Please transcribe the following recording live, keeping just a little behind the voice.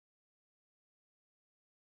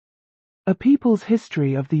A People's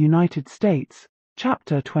History of the United States,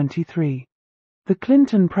 Chapter 23. The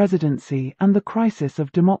Clinton Presidency and the Crisis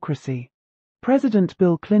of Democracy. President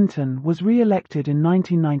Bill Clinton was re-elected in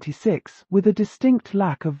 1996 with a distinct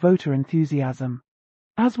lack of voter enthusiasm.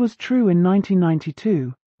 As was true in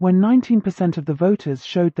 1992, when 19% of the voters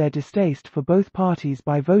showed their distaste for both parties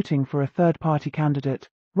by voting for a third-party candidate,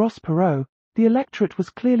 Ross Perot, the electorate was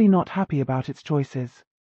clearly not happy about its choices.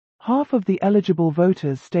 Half of the eligible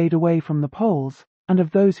voters stayed away from the polls, and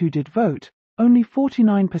of those who did vote, only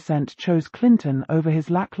 49% chose Clinton over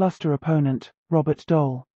his lackluster opponent, Robert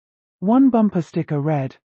Dole. One bumper sticker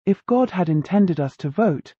read, "If God had intended us to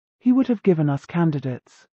vote, he would have given us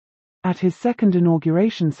candidates." At his second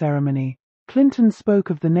inauguration ceremony, Clinton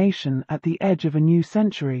spoke of the nation at the edge of a new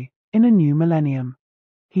century, in a new millennium.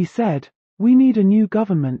 He said, "We need a new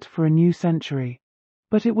government for a new century."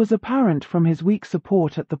 But it was apparent from his weak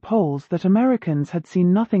support at the polls that Americans had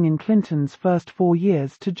seen nothing in Clinton's first 4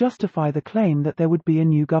 years to justify the claim that there would be a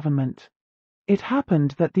new government. It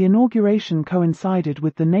happened that the inauguration coincided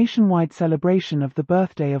with the nationwide celebration of the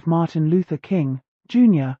birthday of Martin Luther King,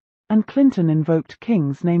 Jr., and Clinton invoked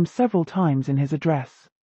King's name several times in his address.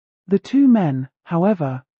 The two men,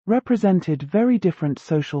 however, represented very different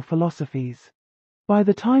social philosophies. By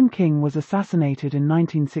the time King was assassinated in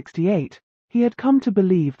 1968, he had come to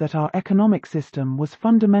believe that our economic system was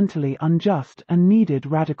fundamentally unjust and needed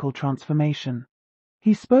radical transformation.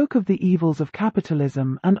 He spoke of the evils of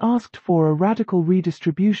capitalism and asked for a radical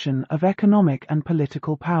redistribution of economic and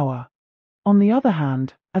political power. On the other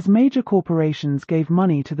hand, as major corporations gave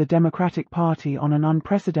money to the Democratic Party on an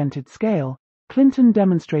unprecedented scale, Clinton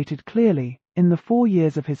demonstrated clearly, in the 4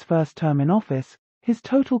 years of his first term in office, his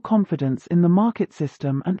total confidence in the market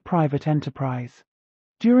system and private enterprise.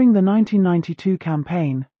 During the 1992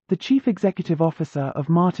 campaign, the chief executive officer of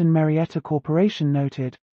Martin Marietta Corporation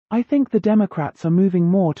noted, "I think the Democrats are moving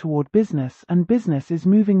more toward business and business is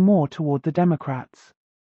moving more toward the Democrats."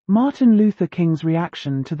 Martin Luther King's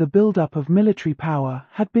reaction to the buildup of military power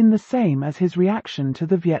had been the same as his reaction to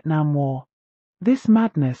the Vietnam War. This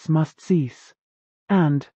madness must cease.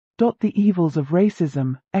 And, the evils of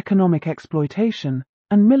racism, economic exploitation,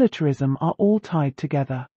 and militarism are all tied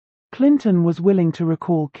together. Clinton was willing to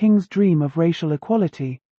recall King's dream of racial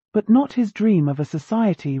equality, but not his dream of a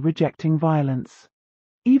society rejecting violence.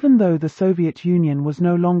 Even though the Soviet Union was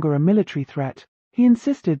no longer a military threat, he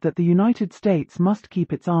insisted that the United States must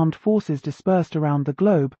keep its armed forces dispersed around the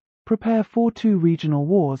globe, prepare for 2 regional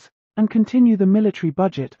wars, and continue the military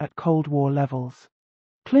budget at Cold War levels.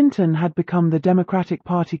 Clinton had become the Democratic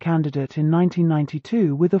Party candidate in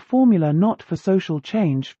 1992 with a formula not for social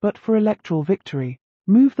change but for electoral victory: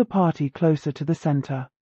 move the party closer to the center.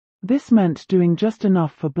 This meant doing just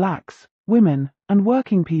enough for blacks, women, and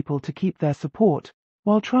working people to keep their support,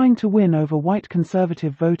 while trying to win over white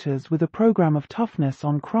conservative voters with a program of toughness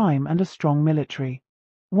on crime and a strong military.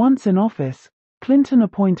 Once in office, Clinton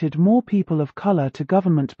appointed more people of color to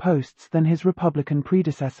government posts than his Republican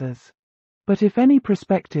predecessors. But if any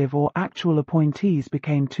prospective or actual appointees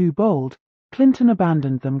became too bold, Clinton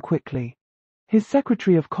abandoned them quickly. His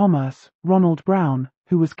Secretary of Commerce, Ronald Brown,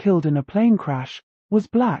 who was killed in a plane crash, was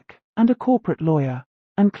black and a corporate lawyer,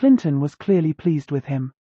 and Clinton was clearly pleased with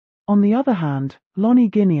him. On the other hand, Lonnie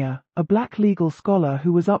Guinea, a black legal scholar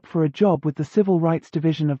who was up for a job with the Civil Rights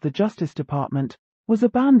Division of the Justice Department, was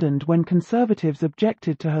abandoned when conservatives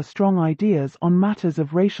objected to her strong ideas on matters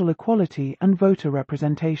of racial equality and voter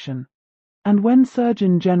representation. And when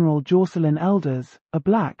Surgeon General Jocelyn Elders, a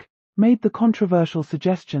black, made the controversial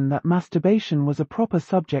suggestion that masturbation was a proper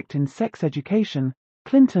subject in sex education,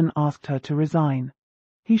 Clinton asked her to resign.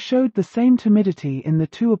 He showed the same timidity in the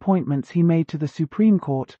 2 appointments he made to the Supreme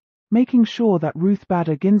Court, making sure that Ruth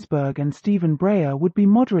Bader Ginsburg and Stephen Breyer would be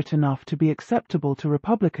moderate enough to be acceptable to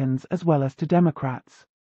Republicans as well as to Democrats.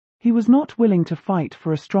 He was not willing to fight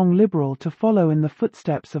for a strong liberal to follow in the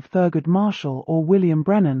footsteps of Thurgood Marshall or William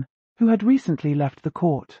Brennan, who had recently left the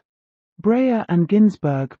court. Breyer and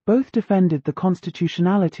Ginsburg both defended the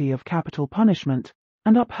constitutionality of capital punishment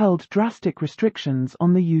and upheld drastic restrictions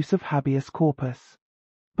on the use of habeas corpus.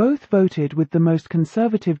 Both voted with the most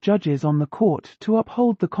conservative judges on the court to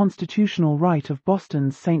uphold the constitutional right of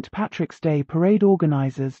Boston's St. Patrick's Day parade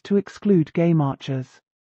organizers to exclude gay marchers.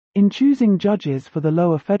 In choosing judges for the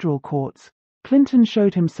lower federal courts, Clinton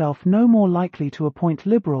showed himself no more likely to appoint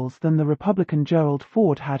liberals than the Republican Gerald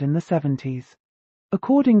Ford had in the 70s.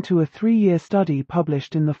 According to a 3-year study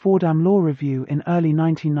published in the Fordham Law Review in early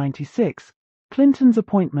 1996, Clinton's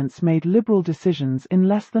appointments made liberal decisions in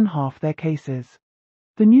less than half their cases.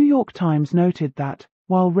 The New York Times noted that,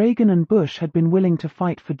 while Reagan and Bush had been willing to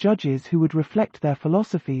fight for judges who would reflect their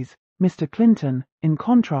philosophies, Mr. Clinton, in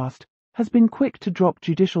contrast, has been quick to drop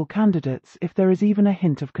judicial candidates if there is even a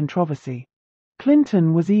hint of controversy.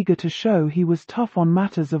 Clinton was eager to show he was tough on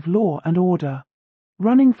matters of law and order.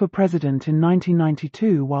 Running for president in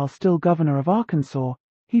 1992 while still governor of Arkansas,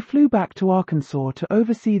 he flew back to Arkansas to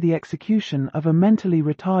oversee the execution of a mentally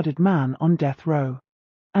retarded man on death row.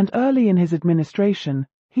 And early in his administration,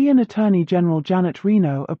 he and Attorney General Janet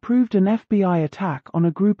Reno approved an FBI attack on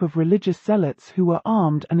a group of religious zealots who were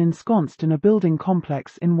armed and ensconced in a building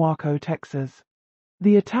complex in Waco, Texas.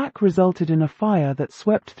 The attack resulted in a fire that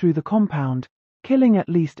swept through the compound, killing at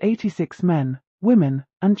least 86 men, women,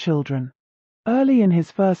 and children. Early in his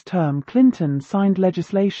first term, Clinton signed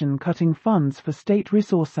legislation cutting funds for state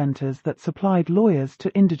resource centers that supplied lawyers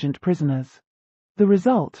to indigent prisoners. The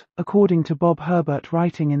result, according to Bob Herbert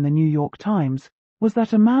writing in the New York Times, was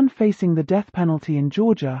that a man facing the death penalty in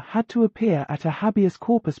Georgia had to appear at a habeas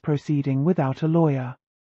corpus proceeding without a lawyer.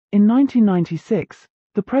 In 1996,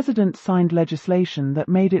 the president signed legislation that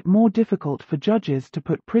made it more difficult for judges to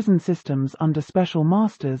put prison systems under special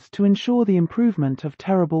masters to ensure the improvement of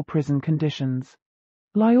terrible prison conditions.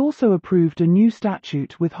 He also approved a new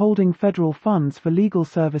statute withholding federal funds for legal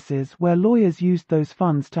services where lawyers used those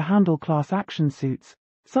funds to handle class action suits.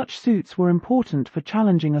 Such suits were important for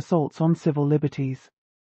challenging assaults on civil liberties.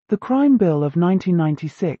 The Crime Bill of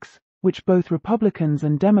 1996, which both Republicans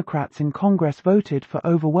and Democrats in Congress voted for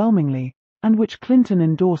overwhelmingly, and which Clinton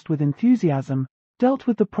endorsed with enthusiasm, dealt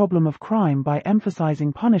with the problem of crime by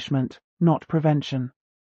emphasizing punishment, not prevention.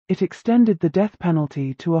 It extended the death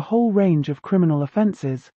penalty to a whole range of criminal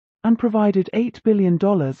offenses, and provided $8 billion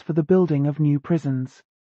for the building of new prisons.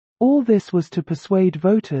 All this was to persuade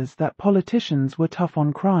voters that politicians were tough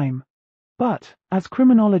on crime. But, as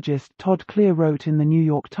criminologist Todd Clear wrote in the New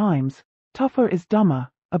York Times, tougher is dumber,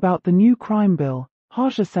 about the new crime bill.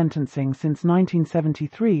 Harsher sentencing since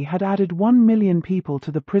 1973 had added 1 million people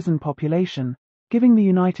to the prison population, giving the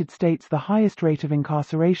United States the highest rate of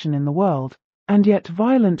incarceration in the world, and yet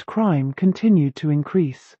violent crime continued to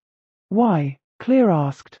increase. Why? Clear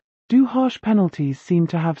asked. Do harsh penalties seem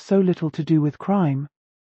to have so little to do with crime?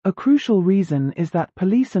 A crucial reason is that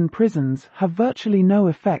police and prisons have virtually no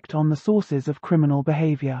effect on the sources of criminal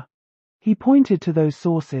behavior. He pointed to those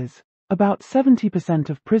sources. About 70%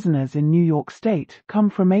 of prisoners in New York State come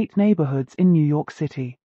from 8 neighborhoods in New York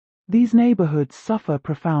City. These neighborhoods suffer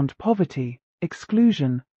profound poverty,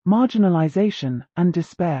 exclusion, marginalization, and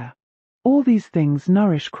despair. All these things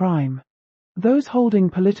nourish crime. Those holding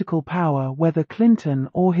political power, whether Clinton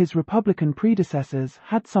or his Republican predecessors,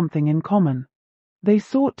 had something in common. They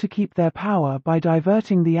sought to keep their power by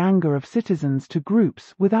diverting the anger of citizens to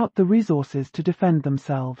groups without the resources to defend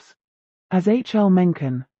themselves. As H. L.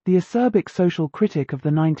 Mencken, the acerbic social critic of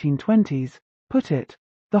the 1920s, put it,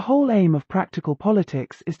 the whole aim of practical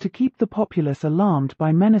politics is to keep the populace alarmed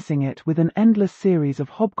by menacing it with an endless series of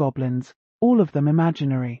hobgoblins, all of them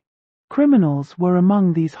imaginary. Criminals were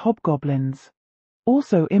among these hobgoblins.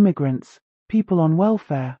 Also immigrants, people on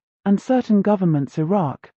welfare, and certain governments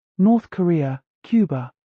Iraq, North Korea,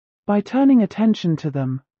 Cuba. By turning attention to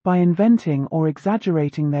them, by inventing or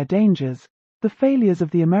exaggerating their dangers, the failures of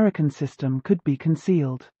the American system could be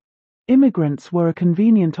concealed. Immigrants were a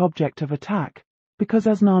convenient object of attack, because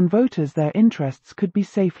as non-voters their interests could be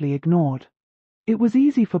safely ignored. It was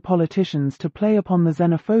easy for politicians to play upon the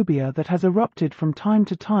xenophobia that has erupted from time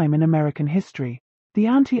to time in American history, the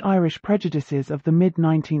anti-Irish prejudices of the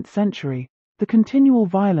mid-19th century, the continual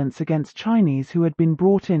violence against Chinese who had been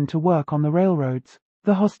brought in to work on the railroads,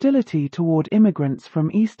 the hostility toward immigrants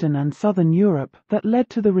from Eastern and Southern Europe that led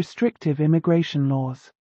to the restrictive immigration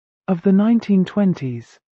laws of the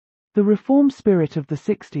 1920s. The reform spirit of the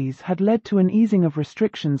 60s had led to an easing of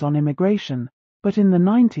restrictions on immigration, but in the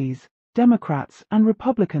 90s, Democrats and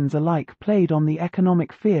Republicans alike played on the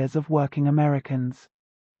economic fears of working Americans.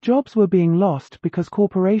 Jobs were being lost because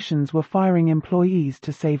corporations were firing employees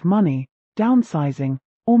to save money, downsizing,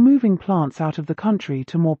 or moving plants out of the country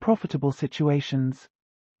to more profitable situations.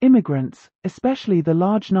 Immigrants, especially the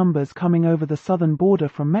large numbers coming over the southern border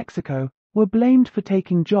from Mexico, were blamed for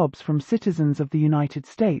taking jobs from citizens of the United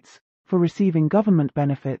States, for receiving government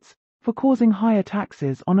benefits, for causing higher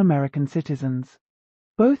taxes on American citizens.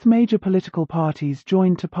 Both major political parties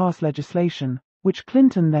joined to pass legislation, which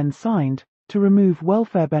Clinton then signed, to remove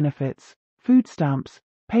welfare benefits, food stamps,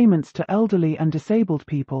 payments to elderly and disabled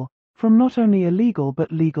people, from not only illegal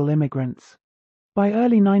but legal immigrants. By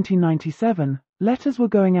early 1997, letters were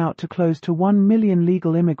going out to close to 1 million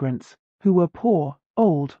legal immigrants, who were poor,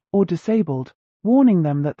 old, or disabled, warning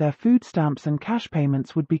them that their food stamps and cash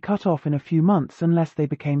payments would be cut off in a few months unless they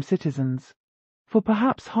became citizens. For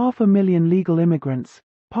perhaps 500,000 legal immigrants,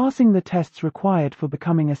 Passing the tests required for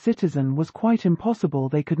becoming a citizen was quite impossible.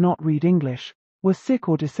 They could not read English, were sick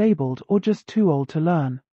or disabled, or just too old to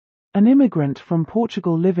learn. An immigrant from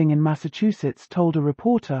Portugal living in Massachusetts told a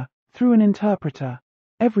reporter, through an interpreter,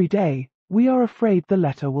 "Every day, we are afraid the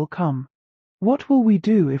letter will come. What will we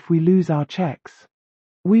do if we lose our checks?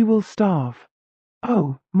 We will starve.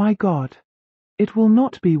 Oh, my God. It will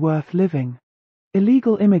not be worth living."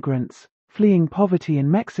 Illegal immigrants, fleeing poverty in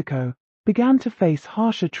Mexico, began to face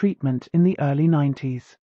harsher treatment in the early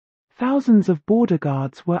 90s. Thousands of border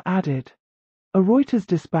guards were added. A Reuters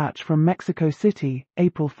dispatch from Mexico City,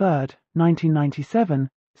 April 3, 1997,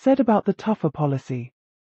 said about the tougher policy,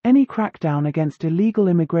 "Any crackdown against illegal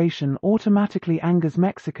immigration automatically angers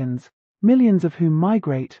Mexicans, millions of whom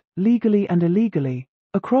migrate, legally and illegally,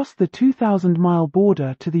 across the 2,000-mile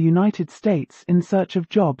border to the United States in search of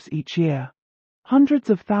jobs each year." Hundreds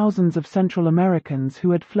of thousands of Central Americans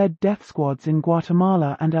who had fled death squads in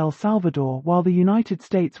Guatemala and El Salvador while the United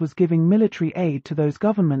States was giving military aid to those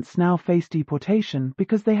governments now face deportation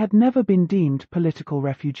because they had never been deemed political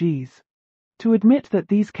refugees. To admit that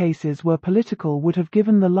these cases were political would have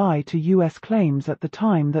given the lie to U.S. claims at the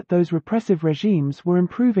time that those repressive regimes were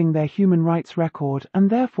improving their human rights record and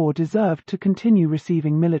therefore deserved to continue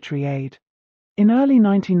receiving military aid. In early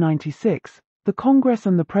 1996, the Congress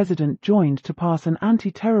and the President joined to pass an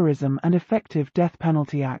Anti-Terrorism and Effective Death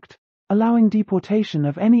Penalty Act, allowing deportation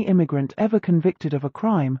of any immigrant ever convicted of a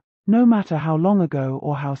crime, no matter how long ago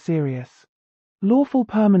or how serious. Lawful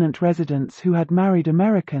permanent residents who had married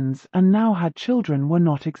Americans and now had children were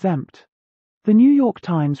not exempt. The New York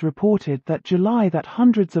Times reported that July that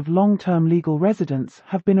hundreds of long-term legal residents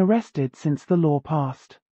have been arrested since the law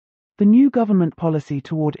passed. The new government policy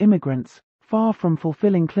toward immigrants, far from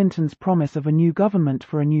fulfilling Clinton's promise of a new government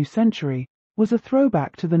for a new century, was a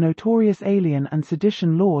throwback to the notorious alien and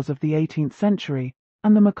sedition laws of the 18th century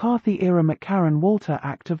and the McCarthy-era McCarran-Walter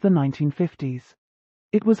Act of the 1950s.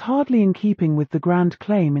 It was hardly in keeping with the grand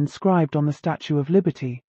claim inscribed on the Statue of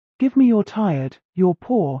Liberty, "Give me your tired, your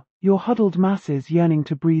poor, your huddled masses yearning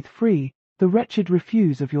to breathe free, the wretched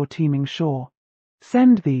refuse of your teeming shore.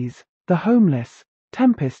 Send these, the homeless,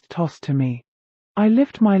 tempest-tossed to me. I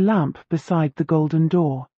lift my lamp beside the golden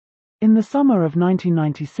door." In the summer of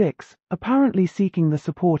 1996, apparently seeking the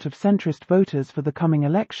support of centrist voters for the coming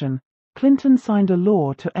election, Clinton signed a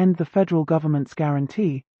law to end the federal government's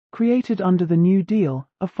guarantee, created under the New Deal,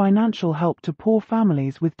 of financial help to poor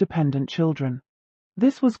families with dependent children.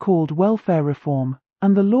 This was called welfare reform,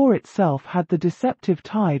 and the law itself had the deceptive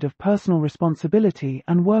tide of Personal Responsibility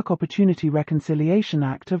and Work Opportunity Reconciliation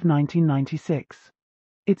Act of 1996.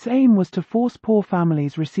 Its aim was to force poor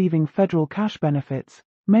families receiving federal cash benefits,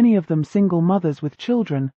 many of them single mothers with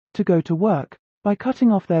children, to go to work, by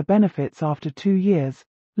cutting off their benefits after 2 years,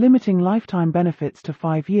 limiting lifetime benefits to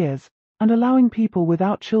 5 years, and allowing people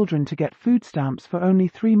without children to get food stamps for only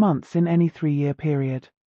 3 months in any 3-year period.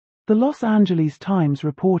 The Los Angeles Times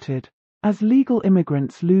reported, as legal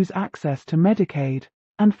immigrants lose access to Medicaid,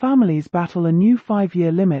 and families battle a new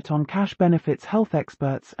 5-year limit on cash benefits, health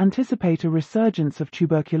experts anticipate a resurgence of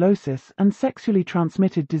tuberculosis and sexually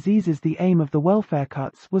transmitted diseases. The aim of the welfare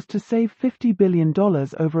cuts was to save $50 billion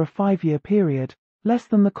over a 5-year period, less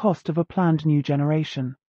than the cost of a planned new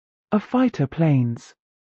generation of fighter planes.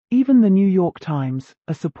 Even the New York Times,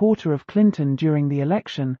 a supporter of Clinton during the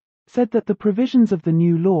election, said that the provisions of the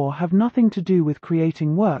new law have nothing to do with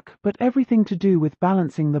creating work but everything to do with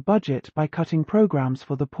balancing the budget by cutting programs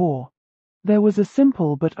for the poor. There was a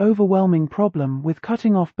simple but overwhelming problem with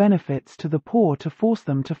cutting off benefits to the poor to force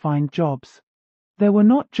them to find jobs. There were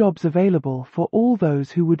not jobs available for all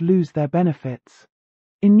those who would lose their benefits.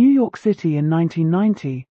 In New York City in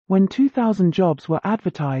 1990, when 2,000 jobs were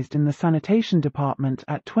advertised in the sanitation department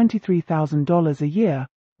at $23,000 a year,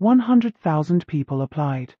 100,000 people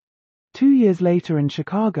applied. 2 years later in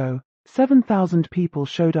Chicago, 7,000 people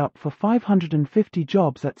showed up for 550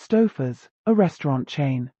 jobs at Stouffer's, a restaurant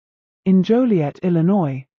chain. In Joliet,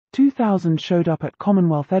 Illinois, 2,000 showed up at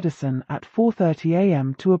Commonwealth Edison at 4:30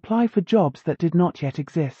 a.m. to apply for jobs that did not yet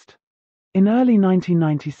exist. In early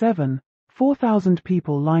 1997, 4,000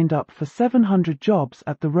 people lined up for 700 jobs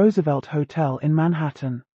at the Roosevelt Hotel in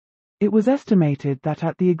Manhattan. It was estimated that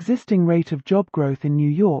at the existing rate of job growth in New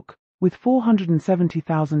York, with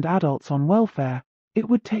 470,000 adults on welfare, it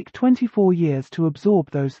would take 24 years to absorb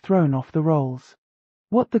those thrown off the rolls.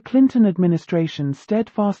 What the Clinton administration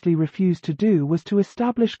steadfastly refused to do was to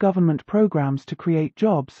establish government programs to create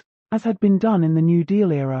jobs, as had been done in the New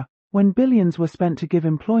Deal era, when billions were spent to give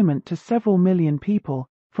employment to several million people,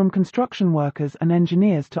 from construction workers and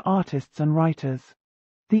engineers to artists and writers.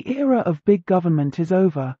 The era of big government is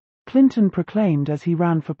over, Clinton proclaimed as he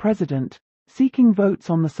ran for president, seeking votes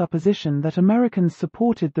on the supposition that Americans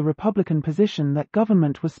supported the Republican position that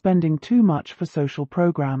government was spending too much for social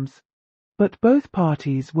programs. But both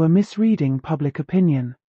parties were misreading public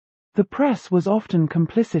opinion. The press was often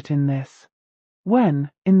complicit in this. When,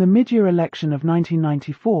 in the mid-year election of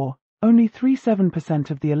 1994, only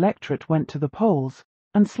 37% of the electorate went to the polls,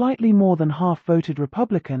 and slightly more than half voted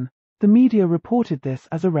Republican, the media reported this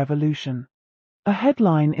as a revolution. A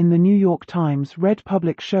headline in the New York Times read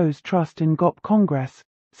 "Public shows trust in GOP Congress,"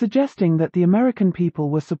 suggesting that the American people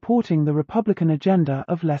were supporting the Republican agenda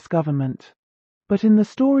of less government. But in the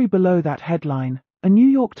story below that headline, a New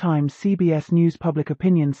York Times CBS News public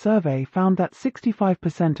opinion survey found that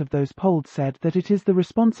 65% of those polled said that it is the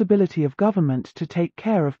responsibility of government to take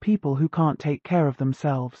care of people who can't take care of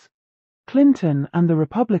themselves. Clinton and the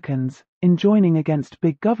Republicans, in joining against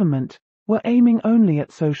big government, were aiming only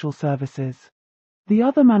at social services. The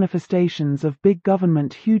other manifestations of big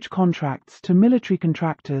government, huge contracts to military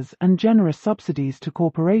contractors and generous subsidies to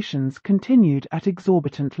corporations, continued at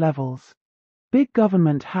exorbitant levels. Big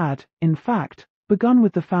government had, in fact, begun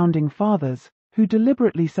with the Founding Fathers, who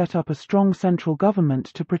deliberately set up a strong central government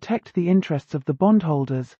to protect the interests of the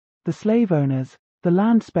bondholders, the slave owners, the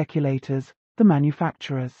land speculators, the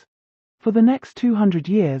manufacturers. For the next 200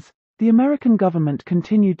 years, the American government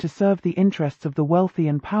continued to serve the interests of the wealthy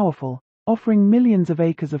and powerful, offering millions of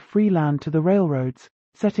acres of free land to the railroads,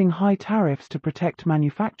 setting high tariffs to protect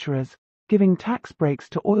manufacturers, giving tax breaks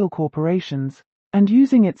to oil corporations, and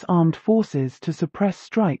using its armed forces to suppress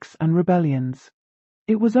strikes and rebellions.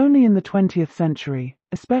 It was only in the 20th century,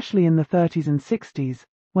 especially in the 30s and 60s,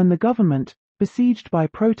 when the government, besieged by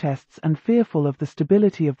protests and fearful of the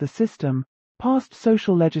stability of the system, passed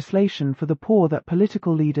social legislation for the poor that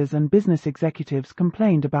political leaders and business executives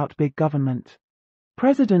complained about big government.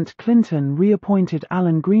 President Clinton reappointed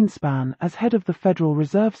Alan Greenspan as head of the Federal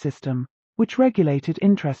Reserve System, which regulated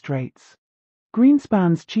interest rates.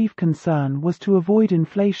 Greenspan's chief concern was to avoid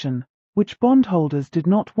inflation, which bondholders did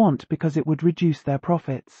not want because it would reduce their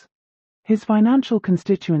profits. His financial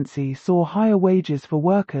constituency saw higher wages for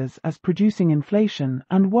workers as producing inflation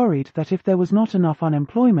and worried that if there was not enough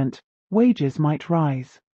unemployment, wages might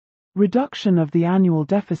rise. Reduction of the annual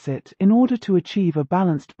deficit in order to achieve a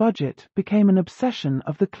balanced budget became an obsession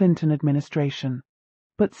of the Clinton administration.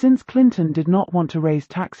 But since Clinton did not want to raise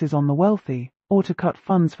taxes on the wealthy, or to cut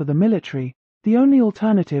funds for the military, the only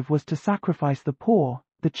alternative was to sacrifice the poor,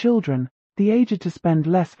 the children, the aged, to spend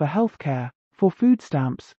less for health care, for food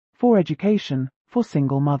stamps, for education, for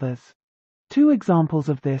single mothers. Two examples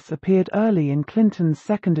of this appeared early in Clinton's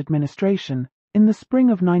second administration, in the spring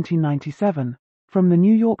of 1997, from the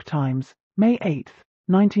New York Times, May 8,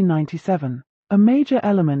 1997. A major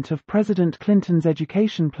element of President Clinton's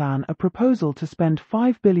education plan, a proposal to spend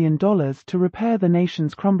 $5 billion to repair the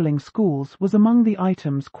nation's crumbling schools, was among the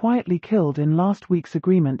items quietly killed in last week's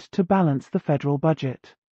agreement to balance the federal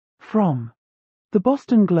budget. From the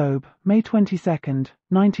Boston Globe, May 22,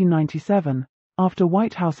 1997, after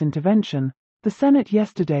White House intervention, the Senate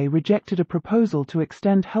yesterday rejected a proposal to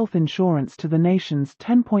extend health insurance to the nation's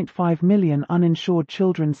 10.5 million uninsured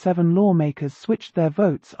children. 7 lawmakers switched their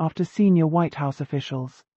votes after senior White House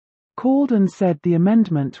officials called and said the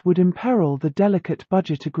amendment would imperil the delicate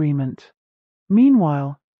budget agreement.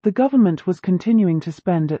 Meanwhile, the government was continuing to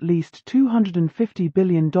spend at least $250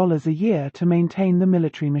 billion a year to maintain the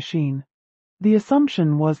military machine. The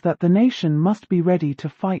assumption was that the nation must be ready to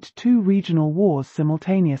fight 2 regional wars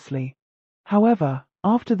simultaneously. However,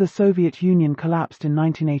 after the Soviet Union collapsed in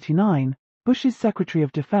 1989, Bush's Secretary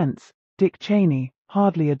of Defense, Dick Cheney,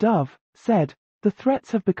 hardly a dove, said, "The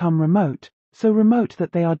threats have become remote, so remote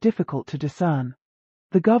that they are difficult to discern."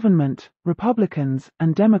 The government, Republicans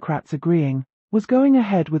and Democrats agreeing, was going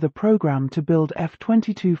ahead with a program to build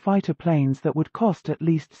F-22 fighter planes that would cost at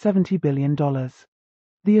least $70 billion.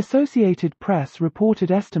 The Associated Press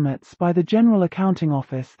reported estimates by the General Accounting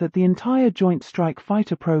Office that the entire Joint Strike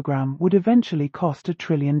Fighter program would eventually cost $1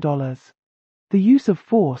 trillion. The use of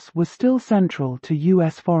force was still central to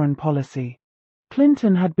U.S. foreign policy.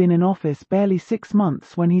 Clinton had been in office barely 6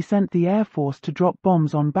 months when he sent the Air Force to drop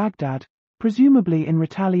bombs on Baghdad, presumably in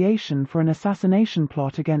retaliation for an assassination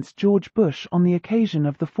plot against George Bush on the occasion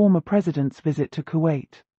of the former president's visit to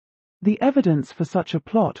Kuwait. The evidence for such a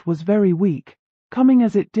plot was very weak, coming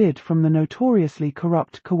as it did from the notoriously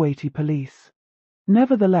corrupt Kuwaiti police.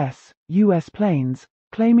 Nevertheless, U.S. planes,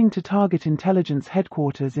 claiming to target intelligence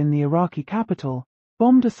headquarters in the Iraqi capital,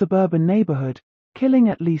 bombed a suburban neighborhood, killing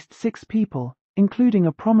at least 6 people, including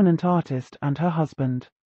a prominent artist and her husband.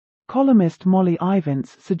 Columnist Molly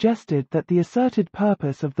Ivins suggested that the asserted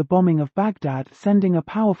purpose of the bombing of Baghdad, sending a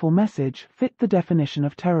powerful message, fit the definition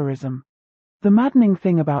of terrorism. The maddening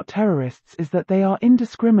thing about terrorists is that they are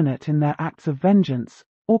indiscriminate in their acts of vengeance,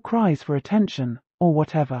 or cries for attention, or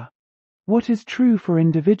whatever. What is true for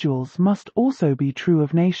individuals must also be true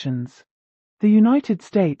of nations. The United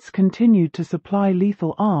States continued to supply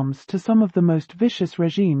lethal arms to some of the most vicious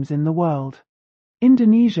regimes in the world.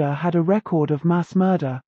 Indonesia had a record of mass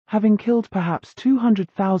murder, having killed perhaps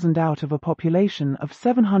 200,000 out of a population of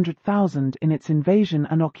 700,000 in its invasion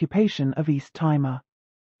and occupation of East Timor.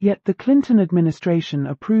 Yet the Clinton administration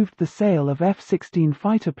approved the sale of F-16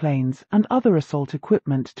 fighter planes and other assault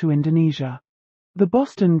equipment to Indonesia. The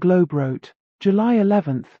Boston Globe wrote, July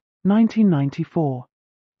 11, 1994.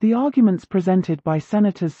 The arguments presented by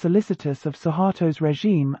senators solicitous of Suharto's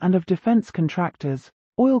regime and of defense contractors,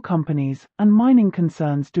 oil companies, and mining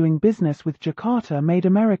concerns doing business with Jakarta made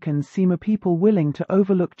Americans seem a people willing to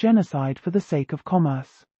overlook genocide for the sake of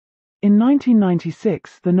commerce. In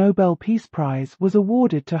 1996, the Nobel Peace Prize was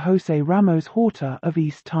awarded to José Ramos Horta of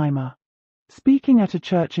East Timor. Speaking at a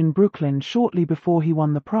church in Brooklyn shortly before he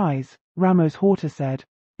won the prize, Ramos Horta said,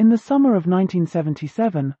 "In the summer of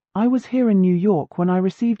 1977, I was here in New York when I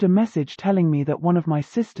received a message telling me that one of my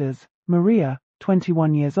sisters, Maria,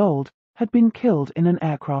 21 years old, had been killed in an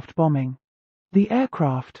aircraft bombing. The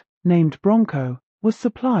aircraft, named Bronco, was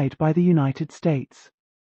supplied by the United States."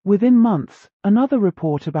 Within months, another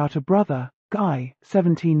report about a brother, Guy,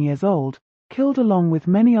 17 years old, killed along with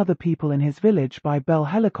many other people in his village by Bell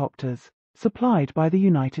helicopters, supplied by the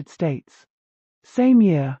United States. Same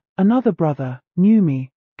year, another brother, Numi,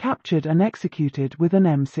 captured and executed with an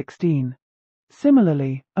M16.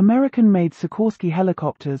 Similarly, American-made Sikorsky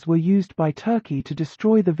helicopters were used by Turkey to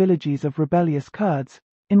destroy the villages of rebellious Kurds,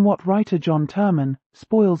 in what writer John Terman,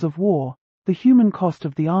 Spoils of War, The Human Cost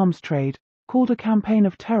of the Arms Trade, called a campaign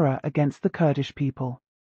of terror against the Kurdish people.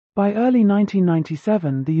 By early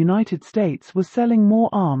 1997, the United States was selling more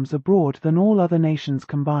arms abroad than all other nations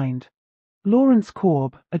combined. Lawrence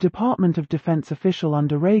Korb, a Department of Defense official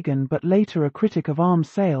under Reagan but later a critic of arms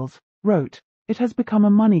sales, wrote, "It has become a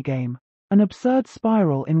money game, an absurd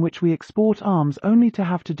spiral in which we export arms only to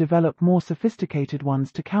have to develop more sophisticated ones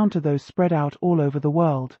to counter those spread out all over the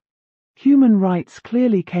world." Human rights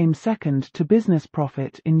clearly came second to business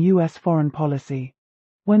profit in U.S. foreign policy.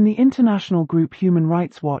 When the international group Human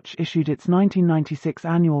Rights Watch issued its 1996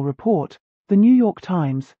 annual report, the New York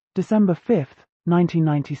Times, December 5,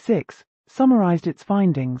 1996, summarized its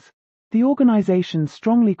findings. The organization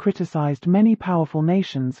strongly criticized many powerful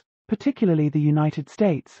nations, particularly the United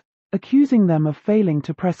States, accusing them of failing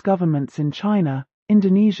to press governments in China,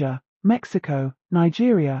 Indonesia, Mexico,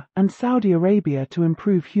 Nigeria, and Saudi Arabia to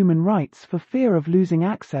improve human rights for fear of losing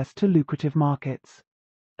access to lucrative markets.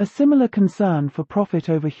 A similar concern for profit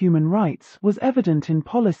over human rights was evident in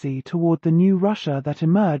policy toward the new Russia that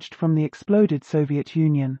emerged from the exploded Soviet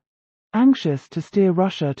Union. Anxious to steer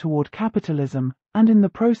Russia toward capitalism, and in the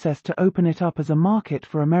process to open it up as a market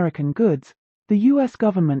for American goods, the U.S.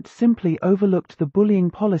 government simply overlooked the bullying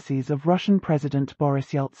policies of Russian President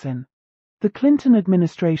Boris Yeltsin. The Clinton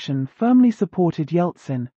administration firmly supported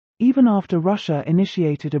Yeltsin, even after Russia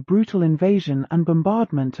initiated a brutal invasion and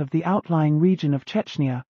bombardment of the outlying region of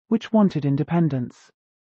Chechnya, which wanted independence.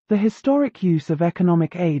 The historic use of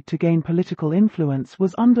economic aid to gain political influence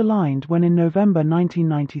was underlined when in November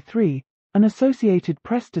 1993, an Associated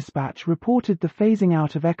Press dispatch reported the phasing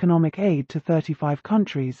out of economic aid to 35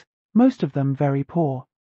 countries, most of them very poor.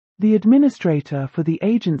 The administrator for the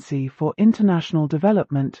Agency for International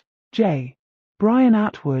Development, J. Brian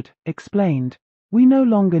Atwood, explained, "We no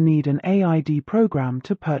longer need an AID program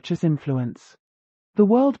to purchase influence." The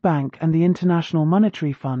World Bank and the International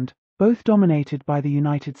Monetary Fund, both dominated by the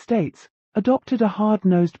United States, adopted a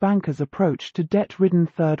hard-nosed banker's approach to debt-ridden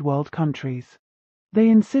Third World countries. They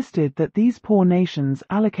insisted that these poor nations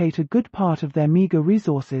allocate a good part of their meager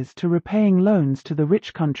resources to repaying loans to the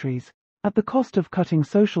rich countries, at the cost of cutting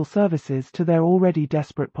social services to their already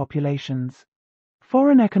desperate populations.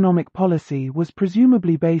 Foreign economic policy was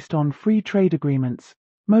presumably based on free trade agreements,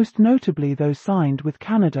 most notably those signed with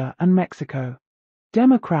Canada and Mexico.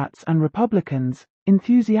 Democrats and Republicans,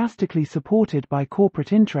 enthusiastically supported by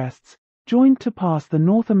corporate interests, joined to pass the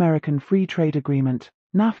North American Free Trade Agreement,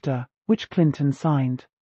 NAFTA, which Clinton signed.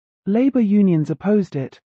 Labor unions opposed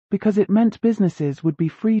it, because it meant businesses would be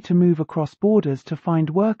free to move across borders to find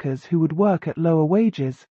workers who would work at lower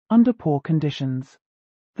wages, under poor conditions.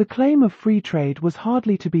 The claim of free trade was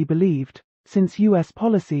hardly to be believed, since U.S.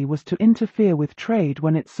 policy was to interfere with trade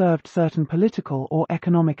when it served certain political or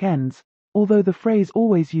economic ends, although the phrase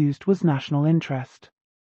always used was national interest.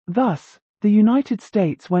 Thus, the United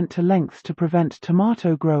States went to lengths to prevent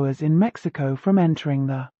tomato growers in Mexico from entering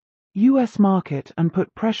the U.S. market and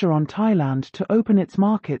put pressure on Thailand to open its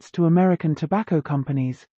markets to American tobacco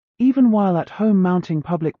companies, even while at home mounting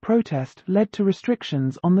public protest led to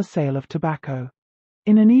restrictions on the sale of tobacco.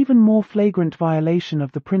 In an even more flagrant violation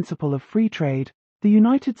of the principle of free trade, the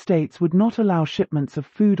United States would not allow shipments of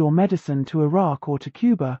food or medicine to Iraq or to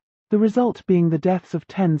Cuba, the result being the deaths of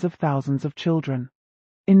tens of thousands of children.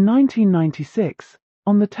 In 1996,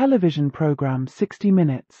 on the television program 60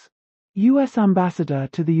 Minutes, U.S. Ambassador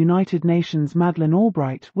to the United Nations Madeleine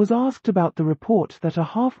Albright was asked about the report that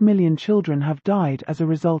 500,000 children have died as a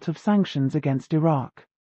result of sanctions against Iraq.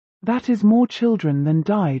 That is more children than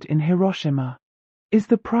died in Hiroshima. Is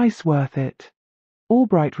the price worth it?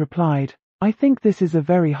 Albright replied, I think this is a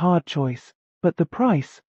very hard choice, but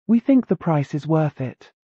we think the price is worth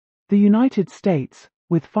it. The United States,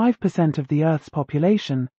 with 5% of the Earth's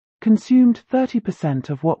population, consumed 30%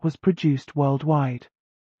 of what was produced worldwide.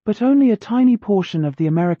 But only a tiny portion of the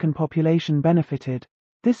American population benefited.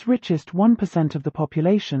 This richest 1% of the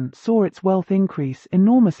population saw its wealth increase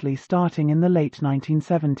enormously starting in the late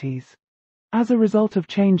 1970s. As a result of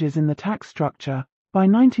changes in the tax structure, by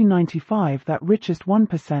 1995 that richest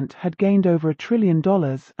 1% had gained over $1 trillion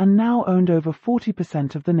and now owned over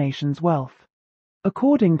 40% of the nation's wealth.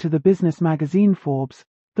 According to the business magazine Forbes,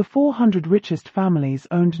 the 400 richest families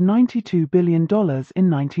owned $92 billion in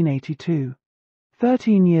 1982.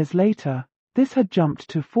 13 years later, this had jumped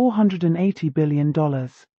to $480 billion.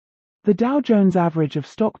 The Dow Jones average of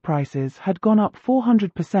stock prices had gone up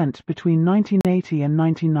 400% between 1980 and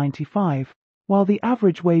 1995, while the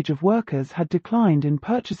average wage of workers had declined in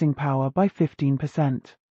purchasing power by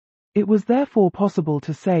 15%. It was therefore possible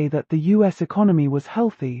to say that the U.S. economy was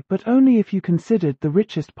healthy, but only if you considered the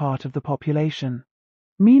richest part of the population.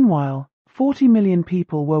 Meanwhile, 40 million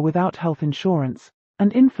people were without health insurance,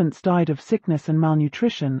 and infants died of sickness and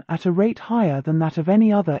malnutrition at a rate higher than that of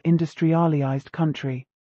any other industrialized country.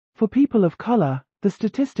 For people of color, the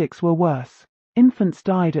statistics were worse. Infants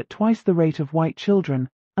died at twice the rate of white children,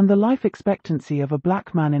 and the life expectancy of a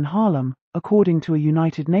black man in Harlem, according to a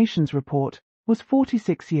United Nations report, was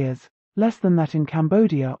 46 years, less than that in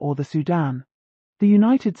Cambodia or the Sudan. The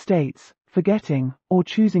United States, forgetting, or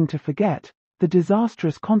choosing to forget, the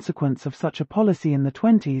disastrous consequence of such a policy in the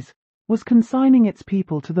 20s, was consigning its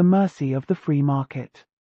people to the mercy of the free market.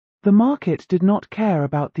 The market did not care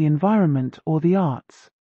about the environment or the arts.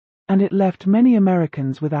 And it left many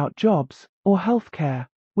Americans without jobs, or health care,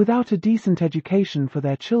 without a decent education for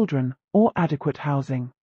their children, or adequate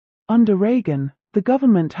housing. Under Reagan, the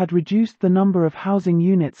government had reduced the number of housing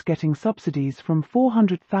units getting subsidies from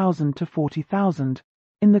 400,000 to 40,000.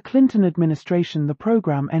 In the Clinton administration the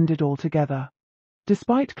program ended altogether.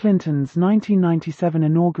 Despite Clinton's 1997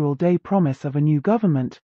 inaugural day promise of a new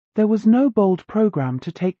government, there was no bold program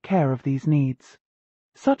to take care of these needs.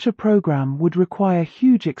 Such a program would require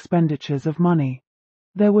huge expenditures of money.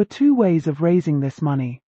 There were two ways of raising this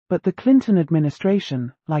money, but the Clinton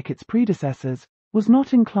administration, like its predecessors, was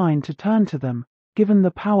not inclined to turn to them, given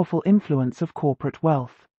the powerful influence of corporate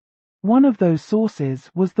wealth. One of those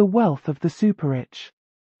sources was the wealth of the super-rich.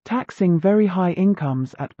 Taxing very high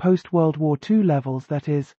incomes at post-World War II levels, that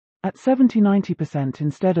is, at 70–90%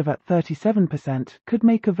 instead of at 37%, could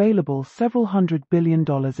make available several $100 billion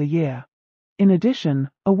a year. In addition,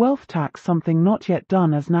 a wealth tax, something not yet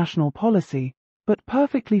done as national policy, but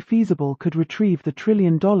perfectly feasible, could retrieve the $1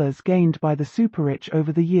 trillion gained by the super-rich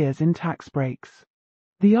over the years in tax breaks.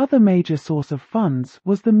 The other major source of funds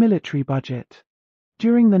was the military budget.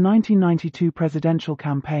 During the 1992 presidential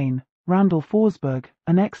campaign, Randall Forsberg,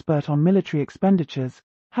 an expert on military expenditures,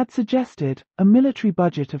 had suggested a military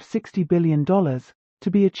budget of $60 billion,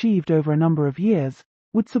 to be achieved over a number of years,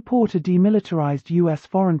 would support a demilitarized U.S.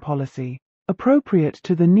 foreign policy, appropriate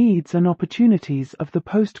to the needs and opportunities of the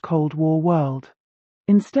post-Cold War world.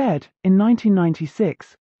 Instead, in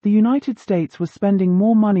 1996, the United States was spending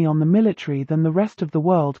more money on the military than the rest of the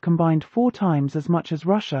world combined, 4 times as much as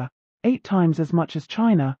Russia, 8 times as much as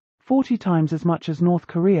China, 40 times as much as North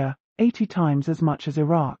Korea, 80 times as much as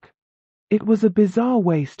Iraq. It was a bizarre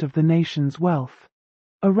waste of the nation's wealth.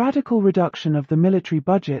 A radical reduction of the military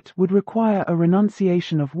budget would require a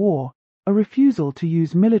renunciation of war, a refusal to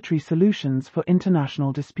use military solutions for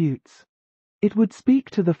international disputes. It would speak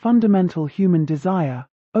to the fundamental human desire,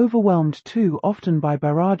 overwhelmed too often by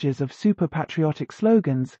barrages of super-patriotic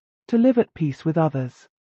slogans, to live at peace with others.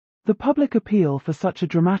 The public appeal for such a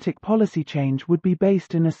dramatic policy change would be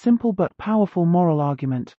based in a simple but powerful moral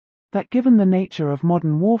argument, that given the nature of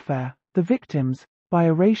modern warfare, the victims, by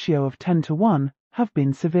a ratio of 10 to 1, have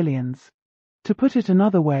been civilians. To put it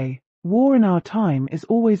another way, war in our time is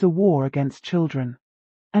always a war against children.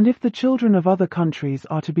 And if the children of other countries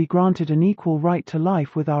are to be granted an equal right to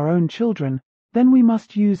life with our own children, then we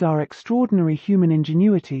must use our extraordinary human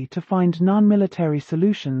ingenuity to find non-military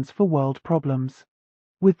solutions for world problems.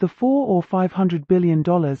 With the $400 or $500 billion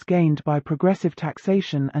gained by progressive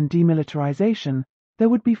taxation and demilitarization, there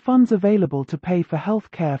would be funds available to pay for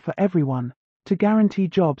health care for everyone, to guarantee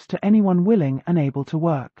jobs to anyone willing and able to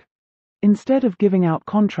work. Instead of giving out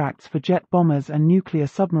contracts for jet bombers and nuclear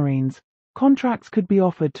submarines, contracts could be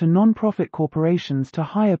offered to non-profit corporations to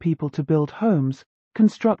hire people to build homes,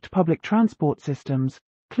 construct public transport systems,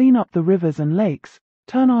 clean up the rivers and lakes,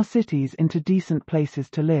 turn our cities into decent places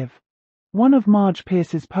to live. One of Marge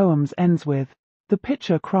Pierce's poems ends with, "The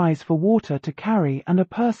pitcher cries for water to carry and a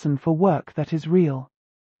person for work that is real."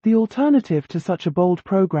 The alternative to such a bold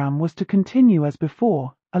program was to continue as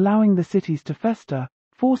before, allowing the cities to fester,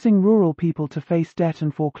 forcing rural people to face debt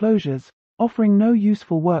and foreclosures, offering no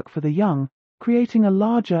useful work for the young, creating a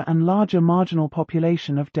larger and larger marginal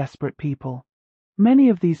population of desperate people. Many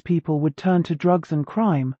of these people would turn to drugs and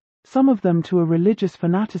crime, some of them to a religious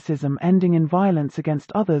fanaticism ending in violence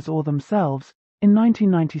against others or themselves. In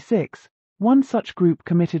 1996, one such group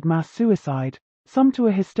committed mass suicide, some to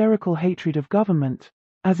a hysterical hatred of government,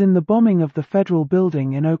 as in the bombing of the federal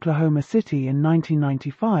building in Oklahoma City in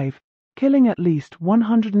 1995, killing at least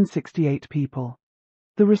 168 people.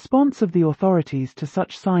 The response of the authorities to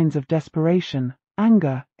such signs of desperation,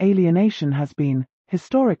 anger, alienation has been,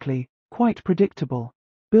 historically, quite predictable.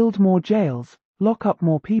 Build more jails, lock up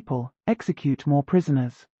more people, execute more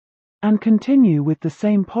prisoners. And continue with the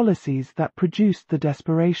same policies that produced the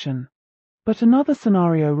desperation. But another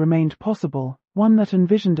scenario remained possible, one that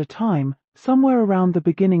envisioned a time, somewhere around the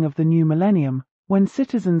beginning of the new millennium, when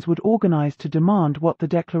citizens would organize to demand what the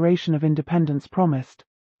Declaration of Independence promised,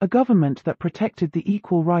 a government that protected the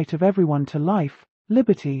equal right of everyone to life,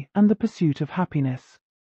 liberty, and the pursuit of happiness.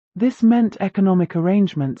 This meant economic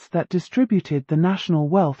arrangements that distributed the national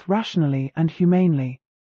wealth rationally and humanely.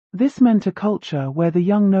 This meant a culture where the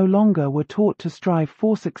young no longer were taught to strive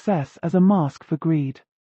for success as a mask for greed.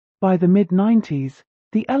 By the mid-90s,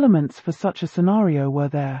 the elements for such a scenario were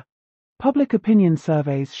there. Public opinion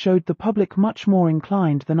surveys showed the public much more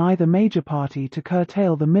inclined than either major party to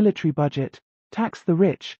curtail the military budget, tax the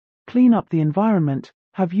rich, clean up the environment,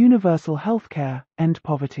 have universal health care, end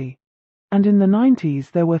poverty. And in the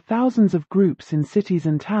 90s there were thousands of groups in cities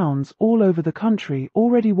and towns all over the country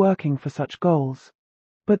already working for such goals.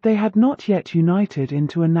 But they had not yet united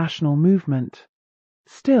into a national movement.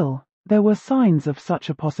 Still, there were signs of such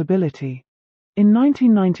a possibility. In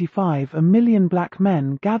 1995, 1 million black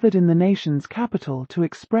men gathered in the nation's capital to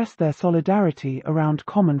express their solidarity around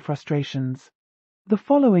common frustrations. The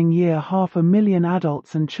following year, 500,000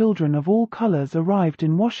 adults and children of all colors arrived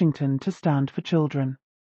in Washington to stand for children.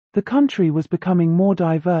 The country was becoming more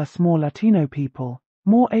diverse, more Latino people,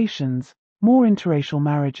 more Asians, more interracial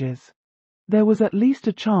marriages. There was at least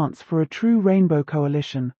a chance for a true rainbow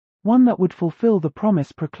coalition, one that would fulfill the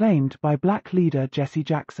promise proclaimed by black leader Jesse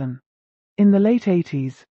Jackson. In the late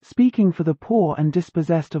 80s, speaking for the poor and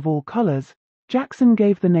dispossessed of all colors, Jackson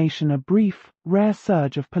gave the nation a brief, rare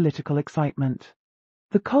surge of political excitement.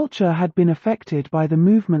 The culture had been affected by the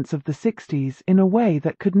movements of the 60s in a way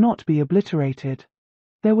that could not be obliterated.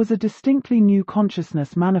 There was a distinctly new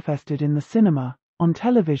consciousness manifested in the cinema, on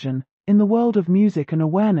television, in the world of music, an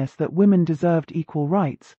awareness that women deserved equal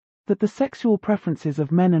rights, that the sexual preferences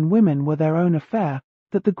of men and women were their own affair,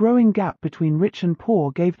 that the growing gap between rich and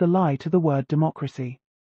poor gave the lie to the word democracy.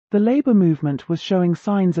 The labor movement was showing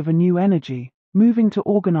signs of a new energy, moving to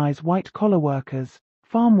organize white-collar workers,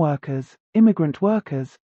 farm workers, immigrant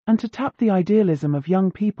workers, and to tap the idealism of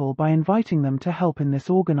young people by inviting them to help in this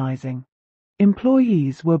organizing.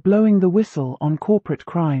 Employees were blowing the whistle on corporate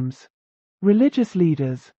crimes. Religious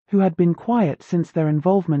leaders, who had been quiet since their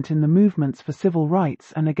involvement in the movements for civil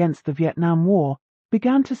rights and against the Vietnam War,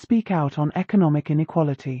 began to speak out on economic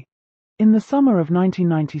inequality. In the summer of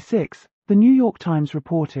 1996, the New York Times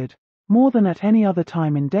reported, more than at any other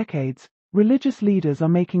time in decades, religious leaders are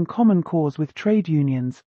making common cause with trade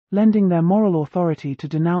unions, lending their moral authority to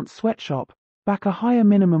denounce sweatshop, back a higher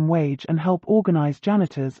minimum wage and help organize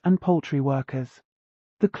janitors and poultry workers.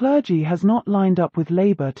 The clergy has not lined up with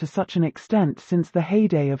labor to such an extent since the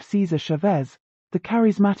heyday of Cesar Chavez, the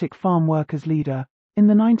charismatic farm workers leader, in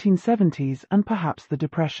the 1970s and perhaps the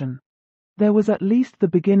Depression. There was at least the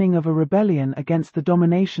beginning of a rebellion against the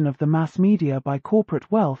domination of the mass media by corporate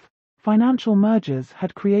wealth. Financial mergers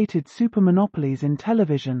had created supermonopolies in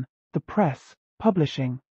television, the press,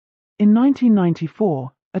 publishing. In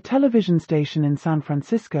 1994, a television station in San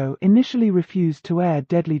Francisco initially refused to air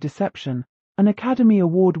Deadly Deception, an Academy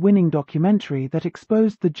Award-winning documentary that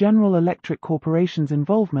exposed the General Electric Corporation's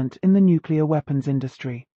involvement in the nuclear weapons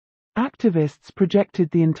industry. Activists projected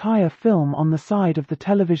the entire film on the side of the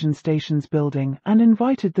television station's building and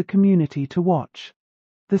invited the community to watch.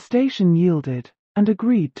 The station yielded and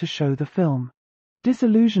agreed to show the film.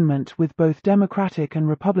 Disillusionment with both Democratic and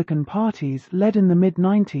Republican parties led in the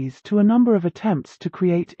mid-90s to a number of attempts to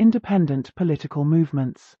create independent political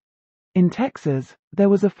movements. In Texas, there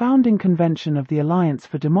was a founding convention of the Alliance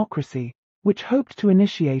for Democracy, which hoped to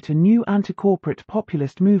initiate a new anti-corporate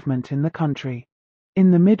populist movement in the country.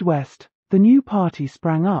 In the Midwest, the new party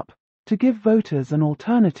sprang up to give voters an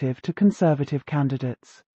alternative to conservative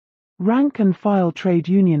candidates. Rank-and-file trade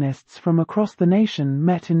unionists from across the nation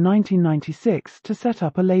met in 1996 to set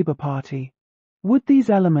up a Labour Party. Would these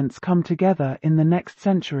elements come together in the next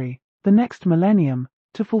century, the next millennium,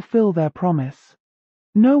 to fulfill their promise?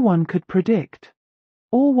 No one could predict.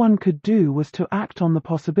 All one could do was to act on the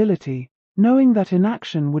possibility, knowing that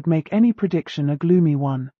inaction would make any prediction a gloomy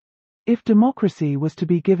one. If democracy was to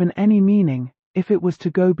be given any meaning, if it was to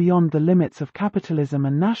go beyond the limits of capitalism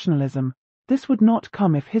and nationalism, this would not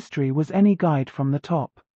come if history was any guide from the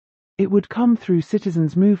top. It would come through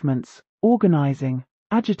citizens' movements, organizing,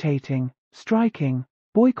 agitating, striking,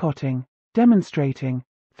 boycotting, demonstrating,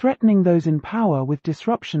 threatening those in power with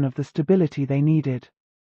disruption of the stability they needed.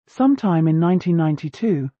 Sometime in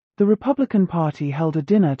 1992, the Republican Party held a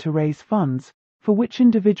dinner to raise funds, for which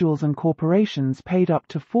individuals and corporations paid up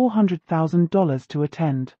to $400,000 to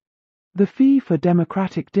attend. The fee for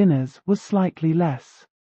Democratic dinners was slightly less.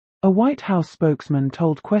 A White House spokesman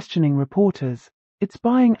told questioning reporters, "It's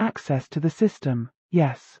buying access to the system,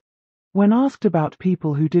 yes." When asked about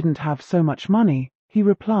people who didn't have so much money, he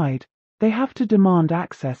replied, "They have to demand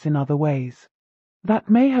access in other ways." That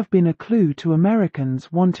may have been a clue to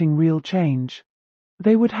Americans wanting real change.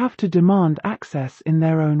 They would have to demand access in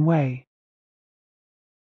their own way.